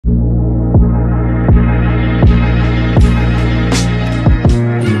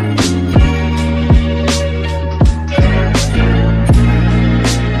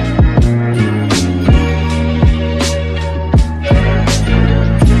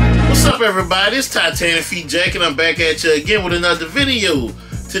up, everybody? It's TitanicFeetJack, and I'm back at you again with another video.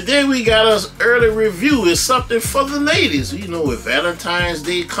 Today we got us early review. It's something for the ladies. You know, with Valentine's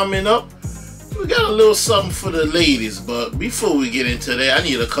Day coming up, we got a little something for the ladies. But before we get into that, I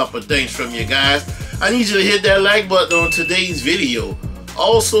need a couple things from you guys. I need you to hit that like button on today's video.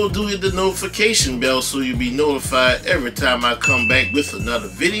 Also, do hit the notification bell so you'll be notified every time I come back with another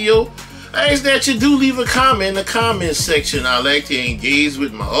video. I ask that you do leave a comment in the comment section. I like to engage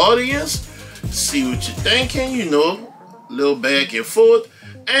with my audience, see what you're thinking, you know, a little back and forth.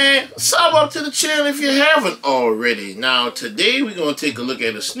 And sub up to the channel if you haven't already. Now, today we're going to take a look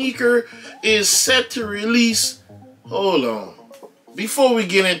at a sneaker. It's set to release. Hold on. Before we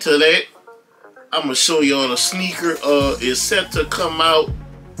get into that, I'm going to show y'all the sneaker is set to come out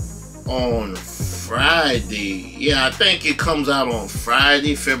on Friday. Yeah, I think it comes out on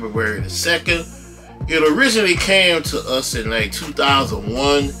Friday, February the 2nd. It originally came to us in like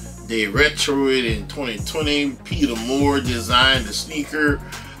 2001. They retroed in 2020. Peter Moore designed the sneaker.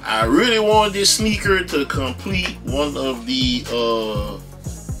 I really wanted this sneaker to complete one of the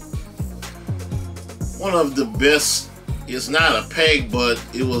best. It's not a pack, but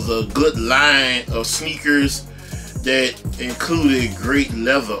it was a good line of sneakers that included great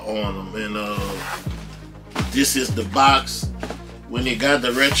leather on them. And this is the box. When they got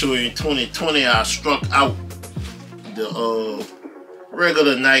the retro in 2020, I struck out the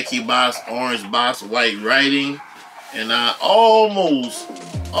regular Nike box, orange box, white writing, and I almost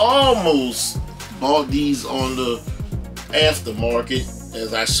bought these on the aftermarket.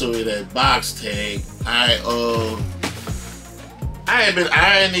 As I show you that box tag, I have been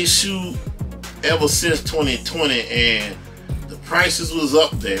eyeing this shoe ever since 2020, and the prices was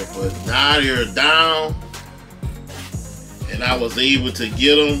up there, but now they're down, and I was able to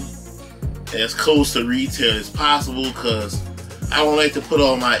get them as close to retail as possible because I don't like to put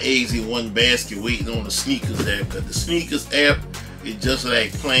all my eggs in one basket waiting on the sneakers there, because the sneakers app is just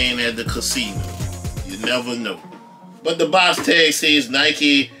like playing at the casino. You never know. But the box tag says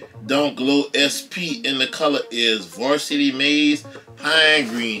Nike Dunk Glow SP, and the color is Varsity Maize Pine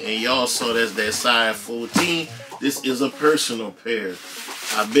Green, and y'all saw that's that size 14. This is a personal pair.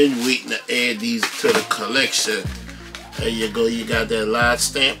 I've been waiting to add these to the collection. There you go. You got that lot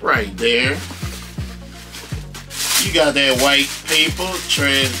stamp right there. You got that white paper,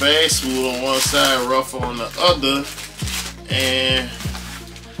 trash bag, smooth on one side, rough on the other. And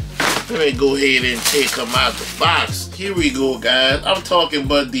let me go ahead and take them out the box. Here we go, guys. I'm talking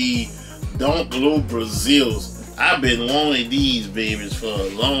about the Dunk Glow Brazils. I've been wanting these babies for a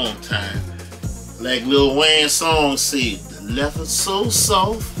long time. Like Lil Wayne's song said, the leather's so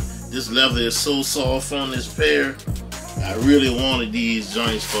soft. This leather is so soft on this pair. I really wanted these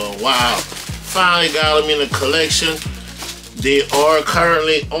joints for a while. Finally got them in the collection. They are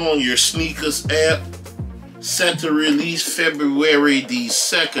currently on your sneakers app. Set to release February the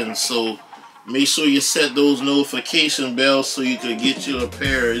 2nd. So make sure you set those notification bells so you can get you a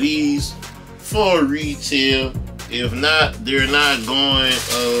pair of these for retail. If not, they're not going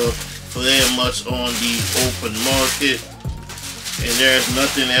for that much on the open market. And there's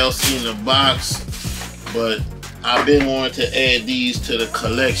nothing else in the box. But I've been wanting to add these to the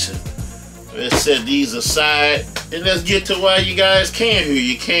collection. Let's set these aside and let's get to why you guys came here.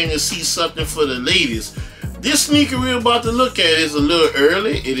 You came to see something for the ladies. This sneaker we're about to look at is a little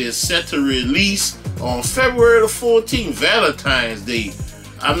early. It is set to release on February the 14th, Valentine's Day.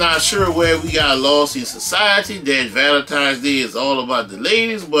 I'm not sure where we got lost in society that Valentine's Day is all about the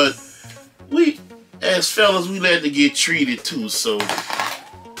ladies, but we, as fellas, we like to get treated too. So,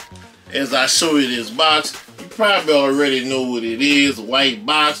 as I show you this box, you probably already know what it is. A white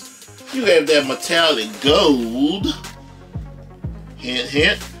box. You have that metallic gold. Hint,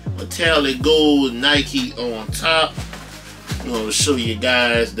 hint. Metallic gold Nike on top. I'm going to show you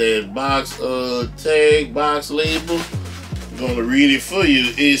guys that box tag, box label. I'm going to read it for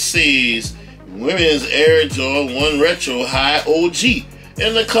you. It says Women's Air Jordan 1 Retro High OG.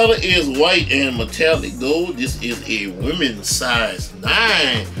 And the color is white and metallic gold. This is a women's size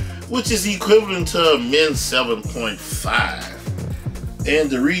 9, which is equivalent to a men's 7.5. And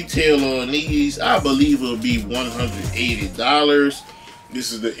the retail on these, I believe, will be $180.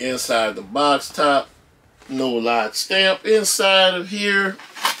 This is the inside of the box top. No lot stamp inside of here.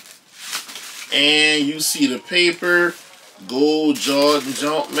 And you see the paper. Gold Jordan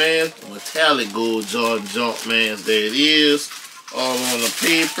Jumpman. Metallic gold Jordan Jumpmans. There it is. All on the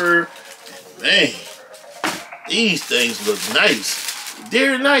paper. And man, these things look nice.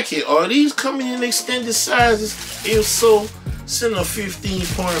 Dear Nike, are these coming in extended sizes? If so, send a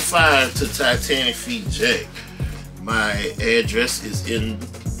 15.5 to TitanicFeetJack. My address is in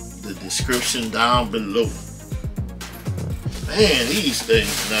the the description down below. Man, these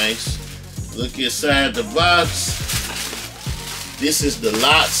things nice. Look inside the box. This is the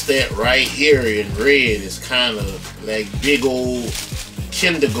lot stamp right here in red. It's kind of like big old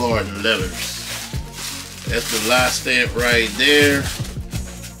kindergarten letters. That's the lot stamp right there.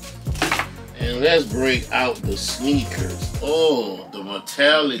 And let's break out the sneakers. Oh, the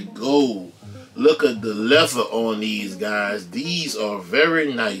metallic gold. Look at the leather on these guys. These are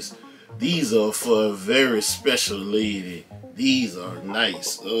very nice. These are for a very special lady. These are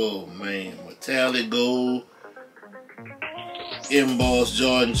nice. Oh man, metallic gold. Embossed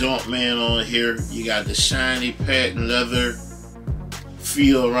Jordan Jumpman on here. You got the shiny patent leather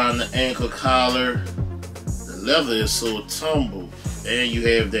feel around the ankle collar. The leather is so tumble. And you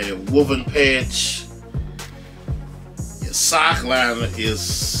have that woven patch. Your sock liner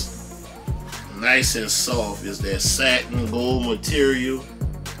is nice and soft. It's that satin gold material.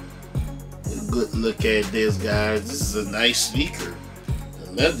 A good look at this, guys. This is a nice sneaker.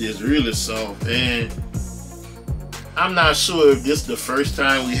 The leather is really soft, and I'm not sure if this is the first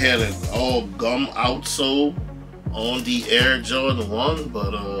time we had an all gum outsole on the Air Jordan 1,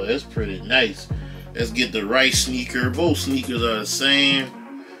 but it's pretty nice. Let's get the right sneaker. Both sneakers are the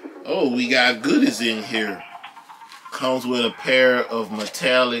same. Oh, we got goodies in here. Comes with a pair of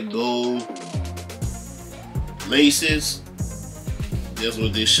metallic gold laces. That's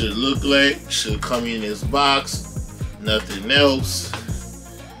what this should look like. Should come in this box. Nothing else.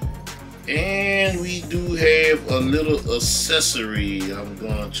 And we do have a little accessory. I'm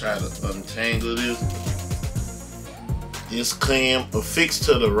gonna try to untangle this. This clamp affixed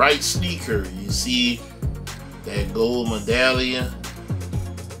to the right sneaker. You see that gold medallion.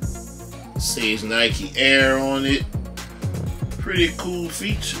 Says Nike Air on it. Pretty cool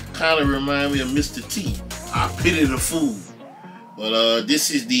feature. Kind of remind me of Mr. T. I pity the fool. But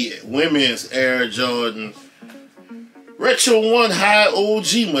this is the women's Air Jordan Retro 1 High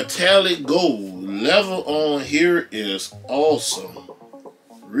OG metallic gold. Level on here is awesome.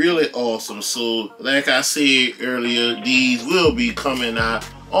 Really awesome. So like I said earlier, these will be coming out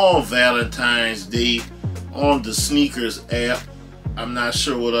on Valentine's Day on the sneakers app. I'm not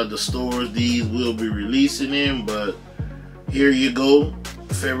sure what other stores these will be releasing in, but here you go.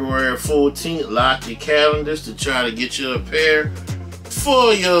 February 14th, lock your calendars to try to get you a pair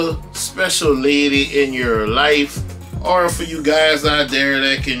for your special lady in your life, or for you guys out there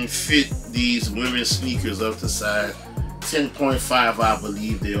that can fit these women's sneakers up to size 10.5, I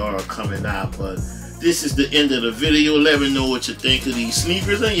believe they are coming out. But this is the end of the video. Let me know what you think of these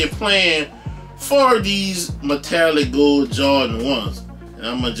sneakers and your plan for these metallic gold Jordan 1s. And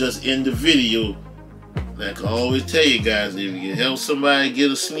I'm gonna just end the video. Like I always tell you guys, if you can help somebody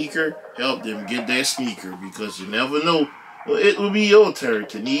get a sneaker, help them get that sneaker, because you never know, well, it will be your turn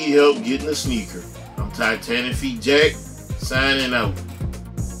to need help getting a sneaker. I'm TitanicFeetJack, signing out.